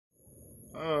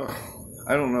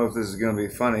I don't know if this is going to be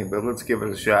funny, but let's give it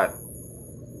a shot.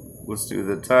 Let's do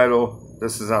the title.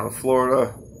 This is out of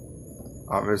Florida,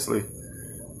 obviously.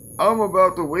 I'm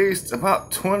about to waste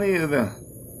about 20 of them.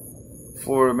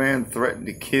 Florida man threatened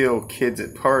to kill kids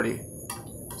at party,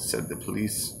 said the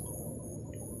police.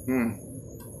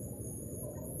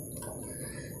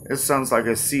 This sounds like a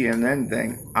CNN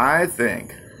thing. I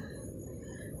think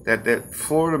that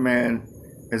Florida man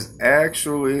is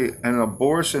actually an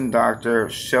abortion doctor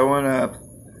showing up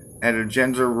at a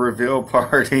gender reveal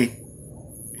party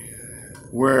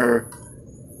where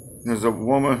there's a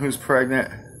woman who's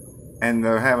pregnant and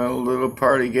they're having a little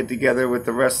party get together with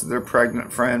the rest of their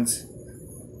pregnant friends.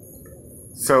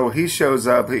 So he shows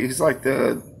up. He's like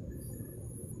he's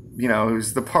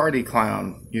the party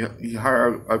clown. You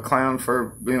hire a clown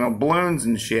for, balloons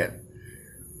and shit.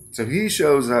 So he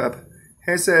shows up.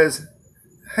 He says,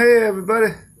 "Hey,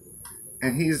 everybody."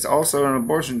 And he's also an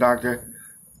abortion doctor.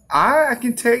 I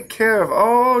can take care of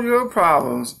all your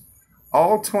problems.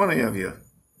 All 20 of you.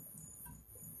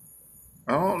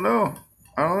 I don't know.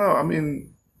 I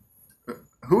mean,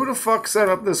 who the fuck set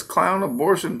up this clown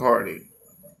abortion party?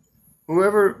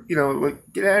 Whoever,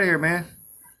 get out of here, man.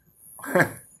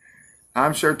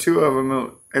 I'm sure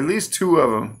at least two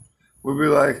of them, would be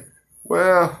like,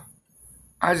 well,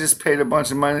 I just paid a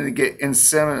bunch of money to get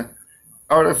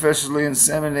artificially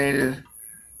inseminated,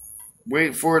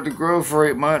 wait for it to grow for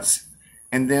 8 months,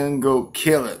 and then go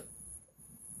kill it.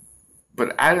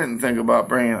 But I didn't think about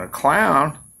bringing a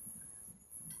clown.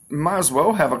 You might as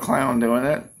well have a clown doing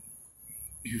it.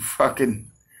 You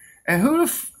fucking... And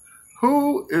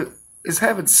who is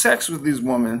having sex with these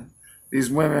women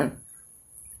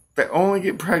that only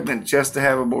get pregnant just to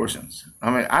have abortions? I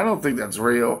mean, I don't think that's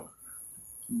real.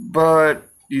 But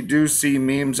you do see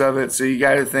memes of it, so you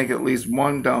got to think at least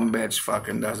one dumb bitch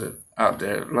fucking does it out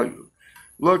there. Like,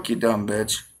 look, you dumb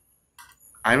bitch.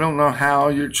 I don't know how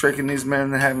you're tricking these men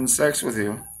into having sex with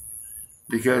you.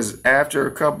 Because after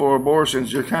a couple of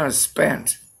abortions, you're kind of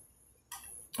spent.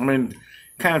 I mean,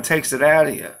 kind of takes it out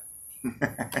of you.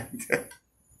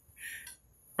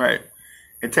 Right.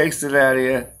 It takes it out of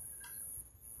you.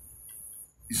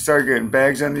 You start getting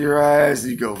bags under your eyes.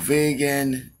 You go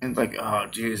vegan. And like, oh,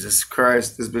 Jesus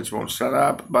Christ. This bitch won't shut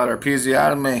up about her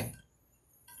episiotomy.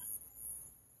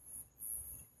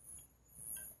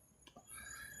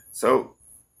 So,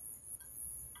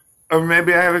 or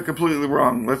maybe I have it completely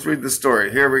wrong. Let's read the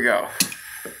story. Here we go.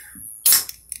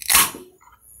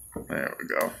 There we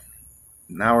go.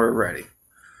 Now we're ready.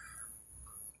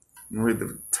 I'll read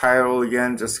the title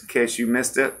again just in case you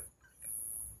missed it.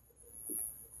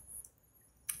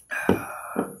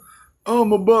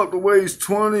 I'm about to waste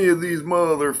 20 of these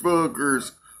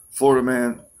motherfuckers, Florida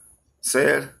man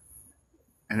said.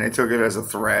 And they took it as a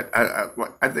threat.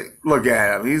 I think, look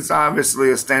at him. He's obviously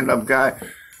a stand-up guy.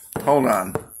 Hold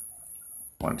on.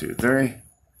 1, 2, 3.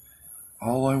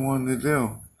 All I wanted to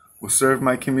do was serve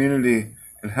my community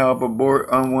and help abort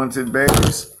unwanted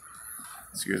babies.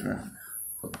 Excuse me.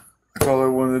 That's all I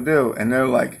wanted to do. And they're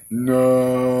like,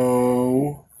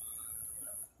 no.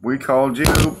 We called you.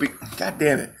 God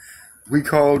damn it. We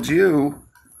called you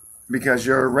because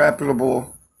you're a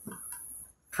reputable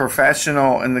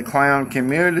professional in the clown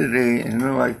community. And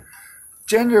they're like,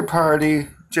 gender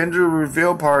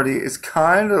reveal party is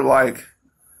kind of like,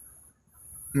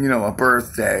 a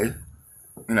birthday.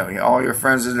 All your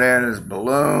friends are there. There's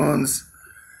balloons.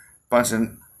 Bunch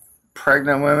of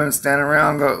pregnant women standing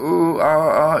around go, ooh,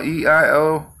 ah,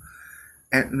 E-I-O.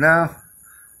 And now,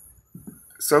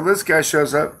 so this guy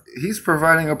shows up. He's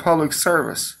providing a public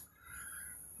service.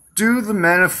 Do the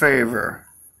men a favor.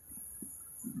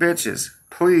 Bitches,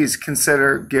 please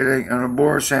consider getting an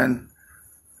abortion.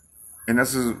 And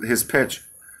this is his pitch.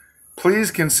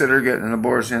 Please consider getting an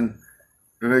abortion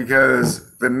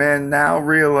because the men now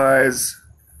realize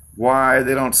why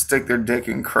they don't stick their dick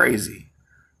in crazy.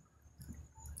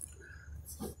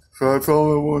 So that's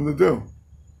all I wanted to do.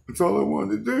 That's all I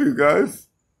wanted to do, you guys.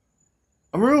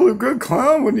 I'm a really good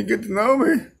clown when you get to know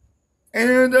me.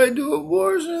 And I do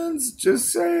abortions. Just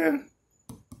saying.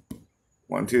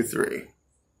 1, 2, 3.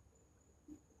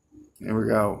 Here we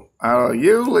go. Out of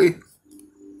Yulee.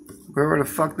 Whoever the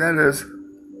fuck that is.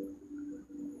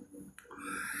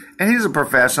 And he's a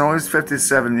professional. He's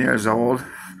 57 years old.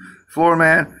 Florida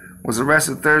man was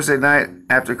arrested Thursday night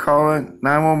after calling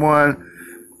 911.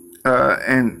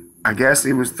 And I guess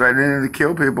he was threatening to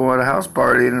kill people at a house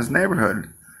party in his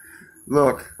neighborhood.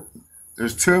 Look,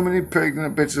 there's too many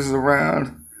pregnant bitches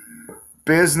around.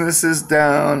 Business is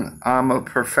down. I'm a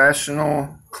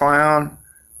professional clown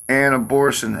and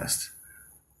abortionist.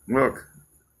 Look,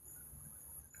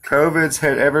 COVID's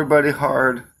hit everybody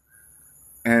hard.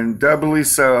 and doubly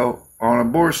so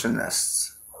on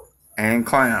abortionists and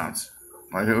clowns.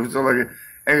 Like, it was like,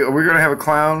 hey, are we going to have a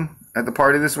clown at the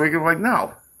party this week? I'm like,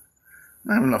 no. I'm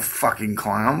not having a fucking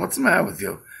clown. What's the matter with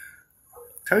you?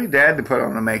 Tell your dad to put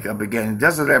on the makeup again. He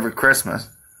does it every Christmas.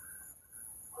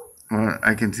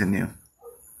 I continue.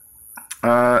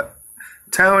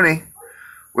 Tony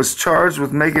was charged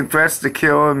with making threats to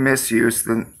kill and misuse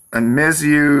the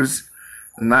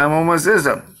 911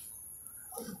 system.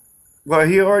 Well,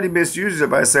 he already misused it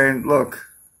by saying, look,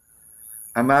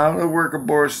 I'm out of work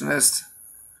abortionist.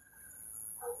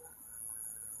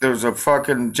 There's a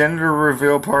fucking gender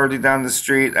reveal party down the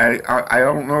street. I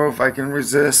don't know if I can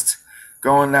resist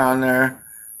going down there,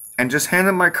 and just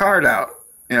handing my card out.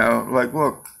 You know, like,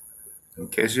 look, in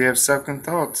case you have second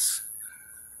thoughts,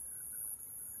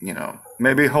 you know,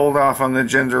 maybe hold off on the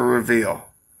gender reveal.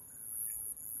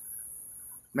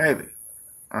 Maybe.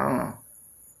 I don't know.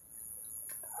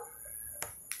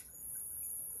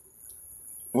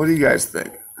 What do you guys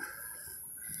think?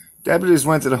 Deputies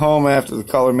went to the home after the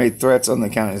caller made threats on the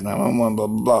county's 911, blah,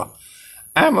 blah, blah.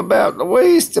 I'm about to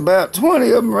waste about 20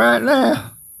 of them right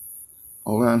now.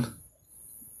 Hold on.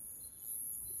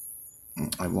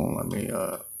 I won't let me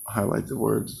highlight the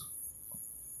words.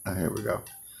 Here we go.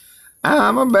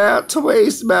 I'm about to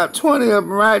waste about 20 of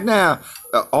them right now.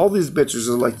 All these bitches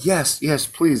are like, yes, yes,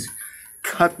 please.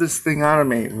 Cut this thing out of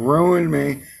me. Ruin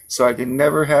me so I can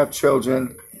never have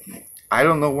children. I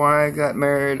don't know why I got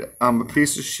married. I'm a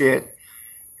piece of shit.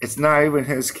 It's not even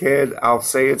his kid. I'll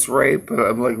say it's rape, but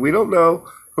I'm like, we don't know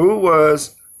who it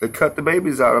was that cut the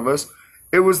babies out of us.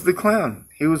 It was the clown.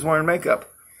 He was wearing makeup.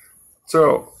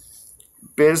 So,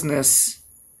 business.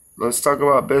 Let's talk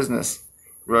about business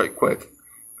right quick.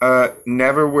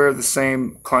 Never wear the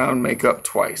same clown makeup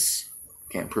twice.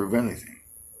 Can't prove anything.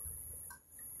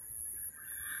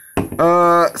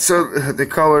 So the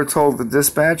caller told the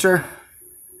dispatcher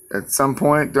at some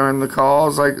point during the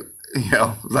calls, like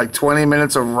 20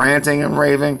 minutes of ranting and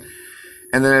raving,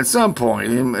 and then at some point,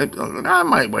 I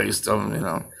might waste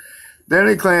them, Then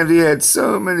he claimed he had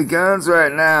so many guns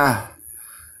right now.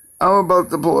 I'm about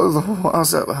to blow the whole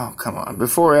house up. Oh, come on.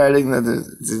 Before adding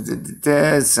the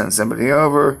dead, send somebody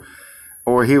over,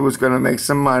 or he was going to make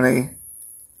some money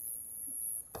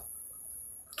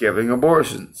giving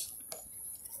abortions.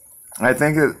 I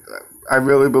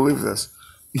really believe this.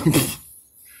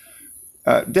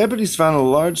 Deputies found a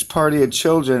large party of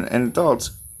children and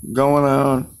adults going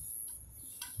on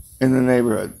in the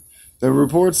neighborhood. The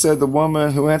report said the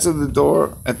woman who answered the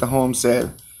door at the home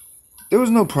said, there was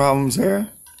no problems here.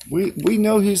 We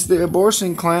know he's the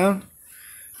abortion clown.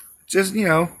 Just,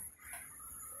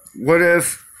 what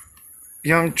if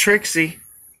young Trixie,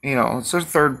 it's her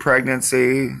third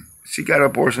pregnancy. She got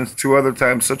abortions 2 other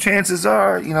times. So chances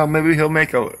are, maybe he'll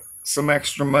make some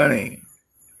extra money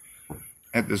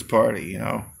at this party,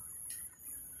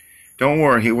 Don't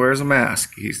worry, he wears a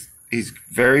mask. He's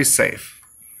very safe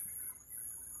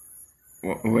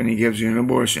when he gives you an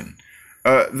abortion.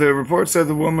 The report said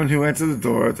the woman who entered the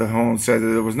door at the home said that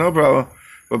there was no problem,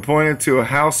 but pointed to a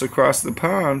house across the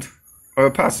pond, or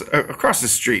across the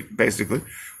street, basically,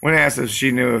 when asked if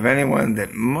she knew of anyone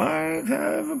that might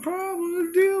have a problem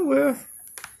to deal with.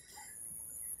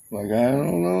 Like, I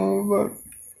don't know about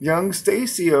young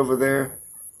Stacy over there.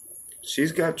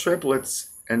 She's got triplets,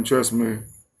 and trust me,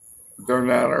 they're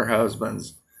not her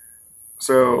husbands.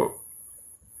 So,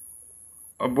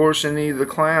 Abortion-y the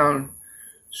clown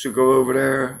should go over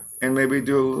there and maybe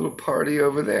do a little party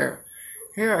over there.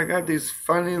 Here, I got these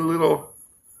funny little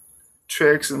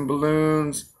tricks and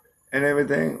balloons and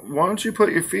everything. Why don't you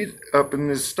put your feet up in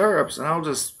these stirrups and I'll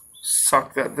just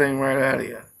suck that thing right out of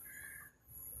you.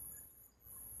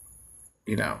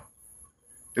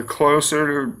 The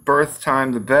closer to birth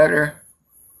time, the better.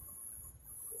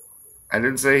 I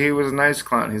didn't say he was a nice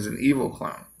clown. He's an evil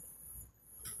clown.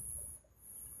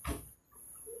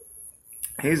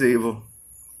 He's evil.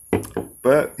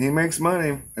 But he makes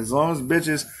money as long as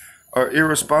bitches are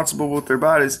irresponsible with their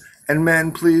bodies. And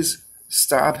men, please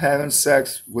stop having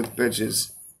sex with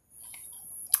bitches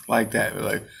like that.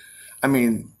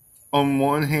 On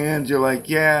one hand, you're like,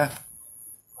 yeah,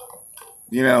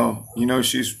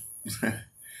 she's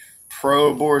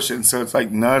pro-abortion, so it's like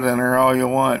nut in her all you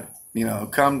want,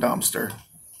 cum dumpster.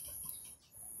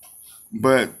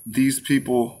 But those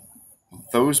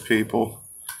people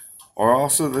are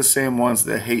also the same ones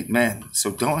that hate men.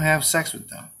 So don't have sex with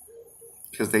them,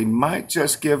 because they might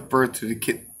just give birth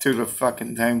to the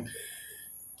fucking thing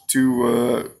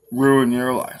to ruin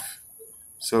your life.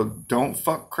 So don't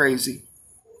fuck crazy.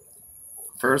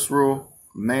 First rule,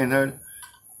 manhood,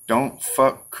 don't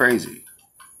fuck crazy.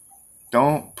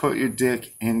 Don't put your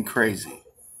dick in crazy.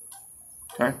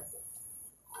 Okay?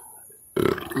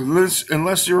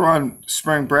 Unless you're on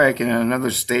spring break in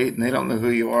another state and they don't know who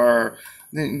you are,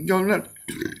 then nut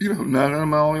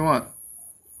them all you want.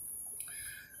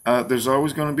 There's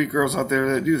always going to be girls out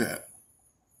there that do that.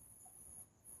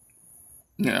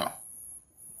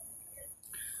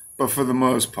 But for the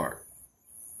most part,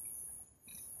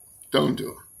 don't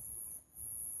do it.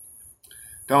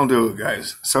 Don't do it,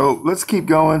 guys. So let's keep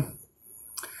going.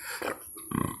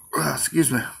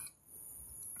 Excuse me.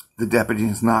 The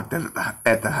deputies knocked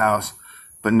at the house,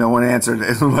 but no one answered.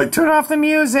 It was like, turn off the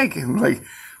music. And like,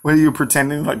 what are you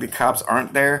pretending like the cops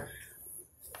aren't there?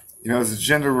 It's a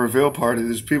gender reveal party.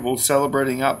 There's people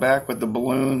celebrating out back with the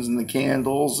balloons and the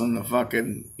candles and the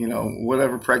fucking,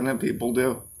 whatever pregnant people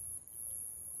do.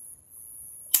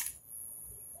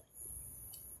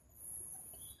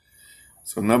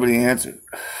 So nobody answered.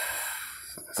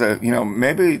 So,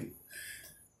 maybe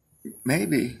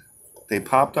they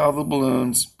popped all the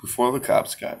balloons before the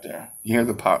cops got there. You hear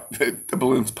the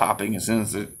balloons popping as soon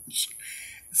as the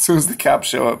cops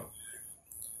show up.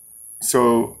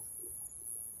 So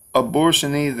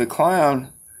Abortiony the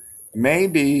clown may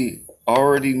be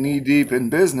already knee deep in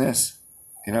business.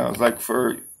 It's like,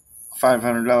 for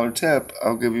 $500 tip,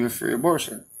 I'll give you a free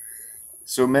abortion.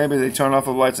 So maybe they turn off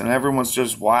the lights and everyone's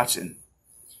just watching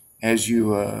as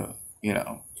you,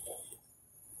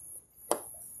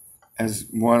 as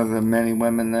one of the many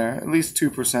women there, at least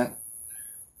 2%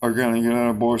 are going to get an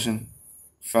abortion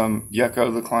from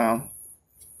Yucko the clown.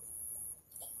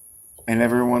 And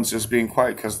everyone's just being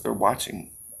quiet because they're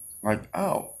watching. Like,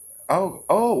 oh,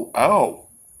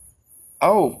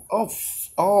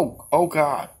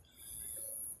 God.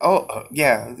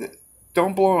 Yeah.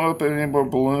 Don't blow up any more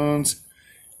balloons.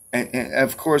 And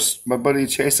of course, my buddy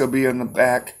Chase will be in the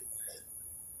back,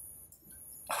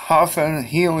 huffing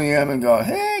helium and going,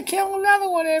 hey, kill another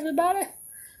one, everybody.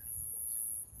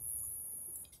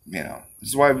 This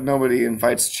is why nobody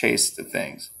invites Chase to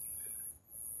things.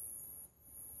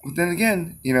 But then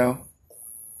again, you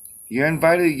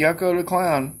invited Yucko the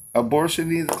clown,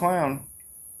 Abortiony the clown.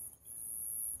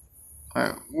 All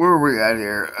right, where are we at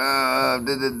here?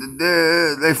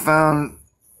 They found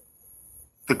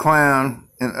the clown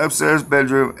in an upstairs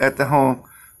bedroom at the home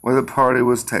where the party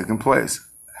was taking place.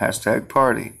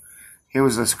 #party. He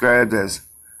was described as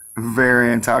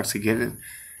very intoxicated.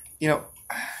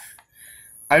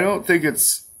 I don't think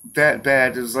it's that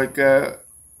bad. It's like, I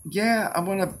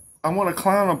want a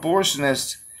clown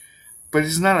abortionist, but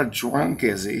he's not a drunk,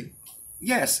 is he?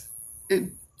 Yes.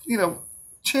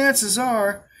 Chances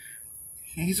are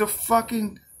he's a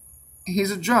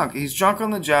drunk. He's drunk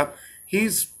on the job.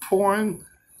 He's pouring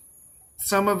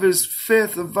some of his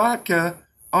fifth of vodka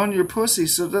on your pussy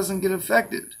so it doesn't get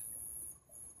affected.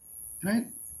 Right?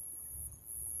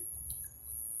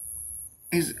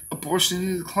 He's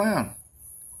abortioning the clown.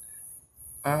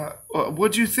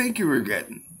 What'd you think you were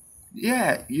getting?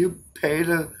 Yeah, you paid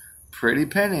a pretty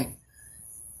penny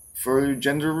for your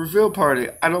gender reveal party.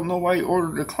 I don't know why you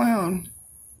ordered a clown.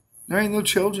 There ain't no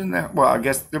children there. Well, I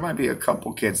guess there might be a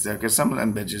couple kids there, because some of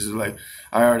them bitches are like,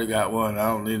 I already got one, I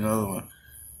don't need another one.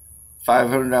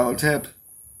 $500 tip.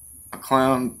 A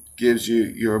clown gives you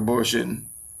your abortion.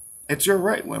 It's your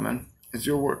right, women. It's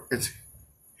your word. It's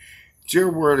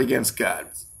your word against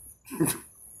God's.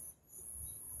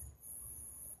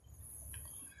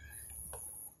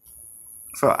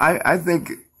 So I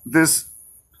think this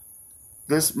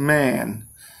man,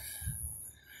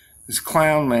 this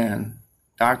clown man,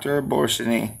 Dr.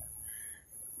 Abortiony,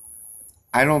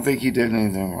 I don't think he did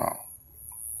anything wrong.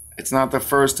 It's not the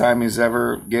first time he's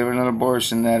ever given an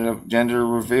abortion at a gender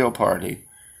reveal party.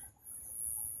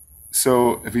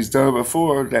 So if he's done it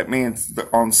before, that means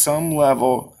that on some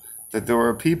level that there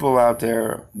are people out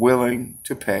there willing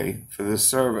to pay for this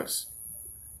service.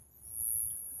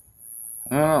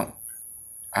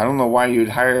 I don't know why you'd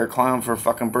hire a clown for a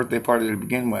fucking birthday party to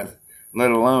begin with,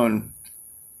 let alone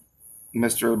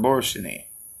Mr. Abortiony.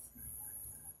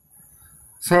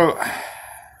 So,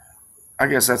 I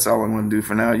guess that's all I'm going to do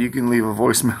for now. You can leave a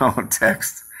voicemail or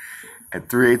text at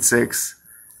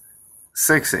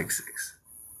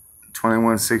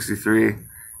 386-666-2163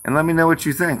 and let me know what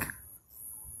you think.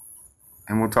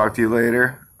 And we'll talk to you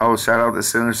later. Oh, shout out to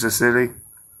Sinister City.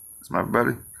 That's my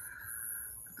buddy.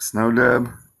 Snow Dub.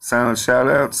 Silent shout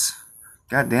outs.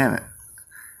 God damn it.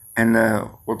 And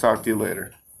we'll talk to you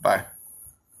later. Bye.